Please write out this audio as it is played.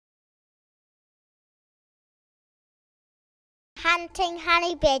Hunting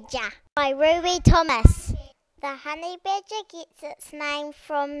Honey Badger by Ruby Thomas. The honey badger gets its name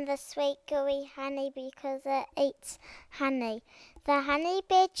from the sweet gooey honey because it eats honey. The honey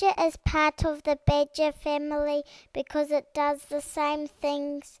badger is part of the badger family because it does the same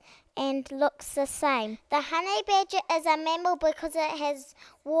things and looks the same. The honey badger is a mammal because it has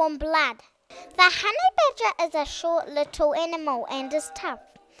warm blood. The honey badger is a short little animal and is tough.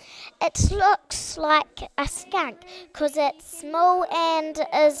 It looks like a skunk because it's small and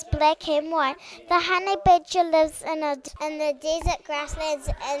is black and white. The honey badger lives in the desert grasslands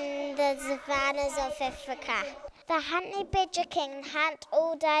in the savannas of Africa. The honey badger can hunt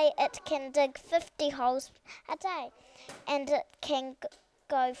all day. It can dig 50 holes a day and it can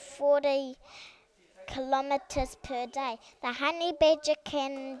go 40 kilometers per day. The honey badger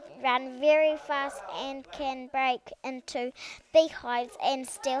can run very fast and can break into beehives and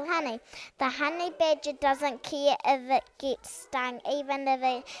steal honey. The honey badger doesn't care if it gets stung, even if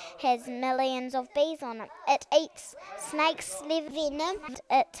it has millions of bees on it. It eats snakes' venom.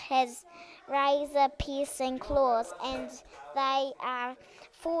 It has razor-piercing claws and they are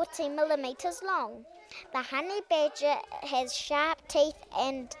 40 millimeters long. The honey badger has sharp teeth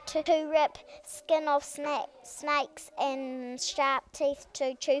and to rip skin off snakes and sharp teeth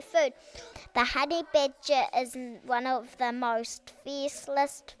to chew food. The honey badger is one of the most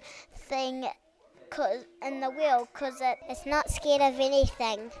fiercest thing in the world because it's not scared of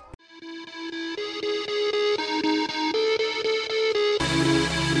anything.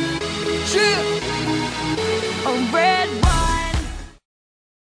 Chill.